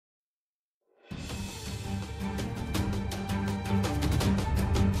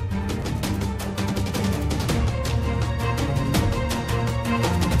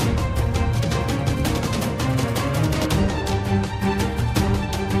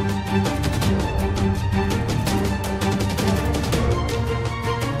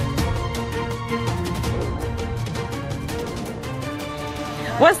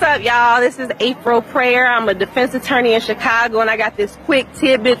What's up, y'all? This is April Preyar. I'm a defense attorney in Chicago, and I got this quick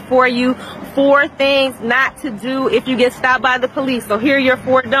tidbit for you. 4 things not to do if you get stopped by the police. So here are your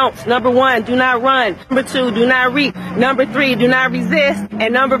 4 don'ts. Number 1, do not run. Number 2, do not reach. Number 3, do not resist.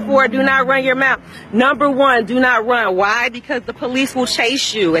 And number 4, do not run your mouth. Number 1, do not run. Why? Because the police will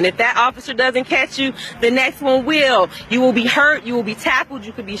chase you. And if that officer doesn't catch you, the next one will. You will be hurt. You will be tackled.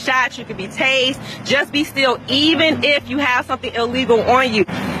 You could be shot. You could be tased. Just be still, even if you have something illegal on you.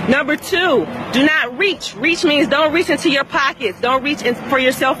 Number 2, do not reach. Reach means don't reach into your pockets. Don't reach in for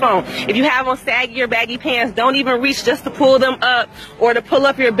your cell phone. If you have on saggy or baggy pants, don't even reach just to pull them up or to pull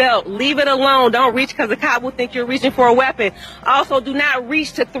up your belt. Leave it alone. Don't reach because the cop will think you're reaching for a weapon. Also, do not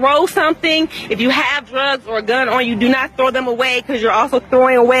reach to throw something. If you have drugs or a gun on you, do not throw them away because you're also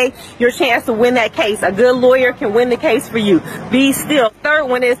throwing away your chance to win that case. A good lawyer can win the case for you. Be still. Third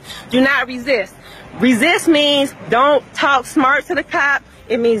one is do not resist. Resist means don't talk smart to the cop.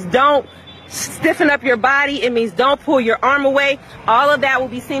 It means don't stiffen up your body. It means don't pull your arm away. All of that will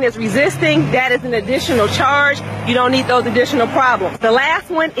be seen as resisting. That is an additional charge. You don't need those additional problems. The last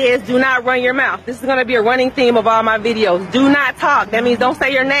one is do not run your mouth. This is going to be a running theme of all my videos. Do not talk. That means don't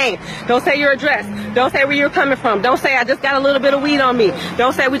say your name. Don't say your address. Don't say where you're coming from. Don't say I just got a little bit of weed on me.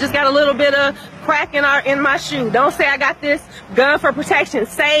 Don't say we just got a little bit of crack in my shoe. Don't say I got this gun for protection.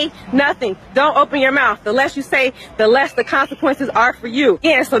 Say nothing. Don't open your mouth. The less you say, the less the consequences are for you.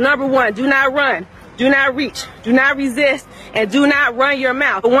 Again, so number 1, do not run. Do not reach. Do not resist. And do not run your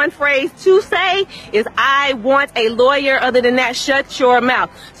mouth. One phrase to say is I want a lawyer. Other than that, shut your mouth.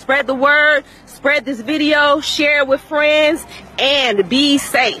 Spread the word. Spread this video. Share it with friends. And be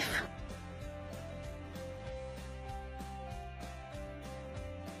safe.